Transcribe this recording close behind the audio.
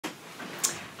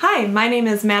Hi, my name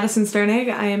is Madison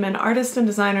Sternig. I am an artist and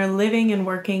designer living and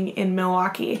working in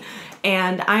Milwaukee,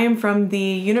 and I am from the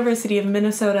University of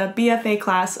Minnesota BFA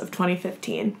class of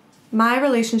 2015. My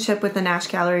relationship with the Nash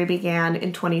Gallery began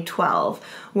in 2012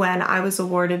 when I was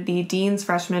awarded the Dean's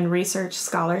Freshman Research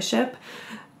Scholarship,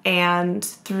 and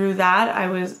through that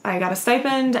I got a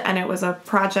stipend, and it was a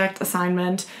project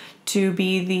assignment to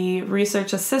be the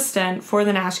research assistant for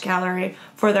the Nash Gallery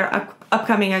for their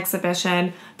upcoming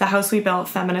exhibition, The House We Built,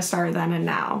 Feminist Art Then and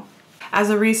Now. As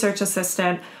a research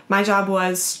assistant, my job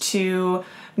was to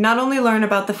not only learn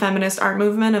about the feminist art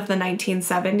movement of the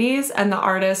 1970s and the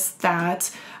artists that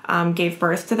gave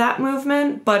birth to that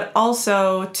movement, but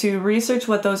also to research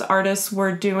what those artists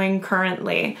were doing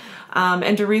currently,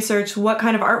 and to research what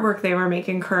kind of artwork they were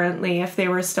making currently if they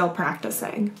were still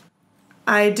practicing.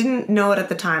 I didn't know it at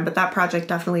the time, but that project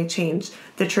definitely changed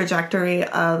the trajectory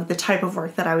of the type of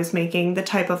work that I was making, the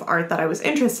type of art that I was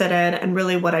interested in, and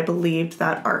really what I believed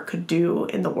that art could do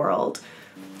in the world.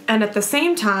 And at the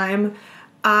same time,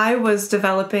 I was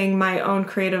developing my own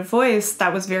creative voice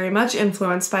that was very much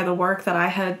influenced by the work that I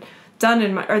had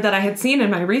done that I had seen in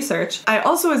my research. I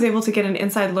also was able to get an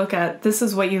inside look at this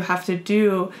is what you have to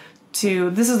do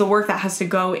this is the work that has to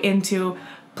go into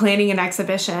planning an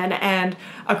exhibition and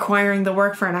acquiring the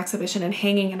work for an exhibition and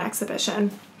hanging an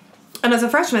exhibition. And as a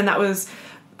freshman, that was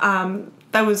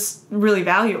really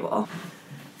valuable.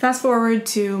 Fast forward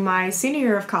to my senior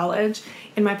year of college,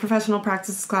 in my professional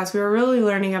practices class, we were really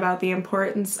learning about the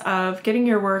importance of getting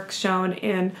your work shown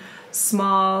in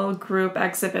small group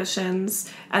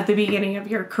exhibitions at the beginning of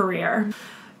your career.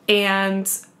 And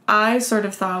I sort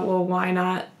of thought, well, why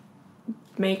not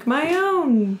make my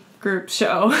own group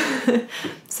show?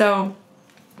 So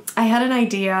I had an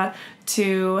idea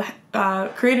to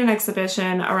create an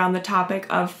exhibition around the topic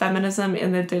of feminism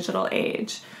in the digital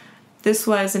age. This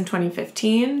was in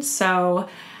 2015, so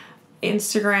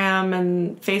Instagram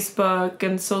and Facebook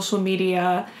and social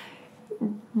media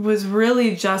was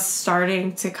really just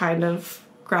starting to kind of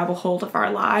grab a hold of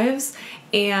our lives.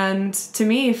 And to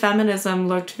me, feminism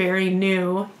looked very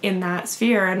new in that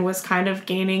sphere and was kind of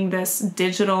gaining this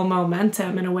digital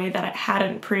momentum in a way that it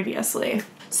hadn't previously.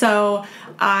 So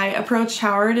I approached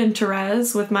Howard and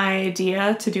Therese with my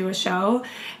idea to do a show,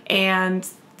 and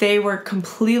they were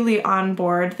completely on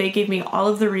board. They gave me all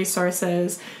of the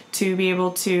resources to be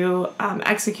able to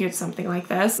execute something like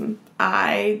this.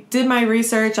 I did my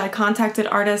research, I contacted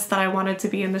artists that I wanted to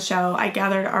be in the show, I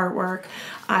gathered artwork,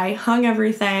 I hung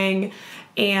everything,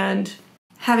 and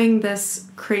having this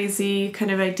crazy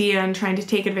kind of idea and trying to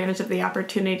take advantage of the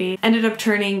opportunity ended up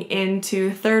turning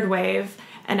into Third Wave,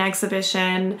 an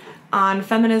exhibition on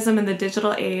feminism in the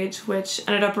digital age, which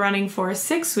ended up running for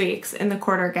 6 weeks in the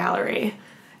Quarter Gallery.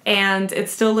 And it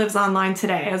still lives online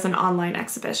today as an online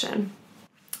exhibition.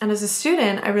 And as a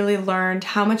student, I really learned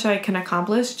how much I can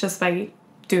accomplish just by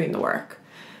doing the work.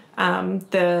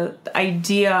 The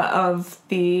idea of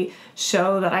the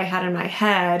show that I had in my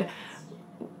head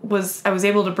I was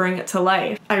able to bring it to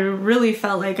life. I really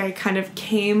felt like I kind of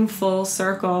came full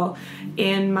circle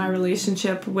in my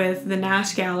relationship with the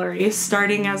Nash Gallery,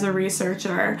 starting as a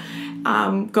researcher,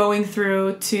 going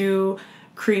through to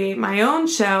create my own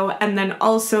show, and then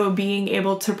also being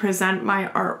able to present my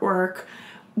artwork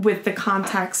with the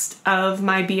context of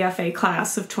my BFA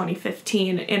class of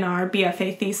 2015 in our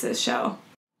BFA thesis show.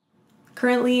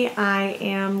 Currently, I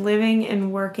am living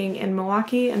and working in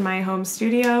Milwaukee in my home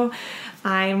studio.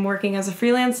 I'm working as a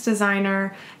freelance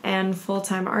designer and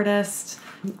full-time artist.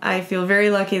 I feel very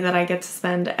lucky that I get to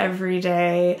spend every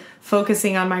day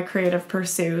focusing on my creative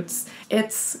pursuits.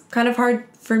 It's kind of hard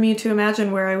for me to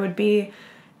imagine where I would be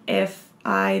if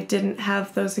I didn't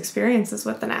have those experiences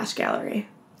with the Nash Gallery.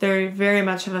 They very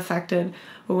much have affected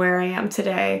where I am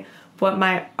today, what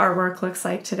my artwork looks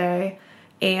like today,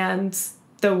 and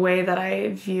the way that I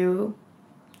view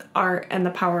art and the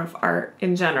power of art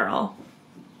in general.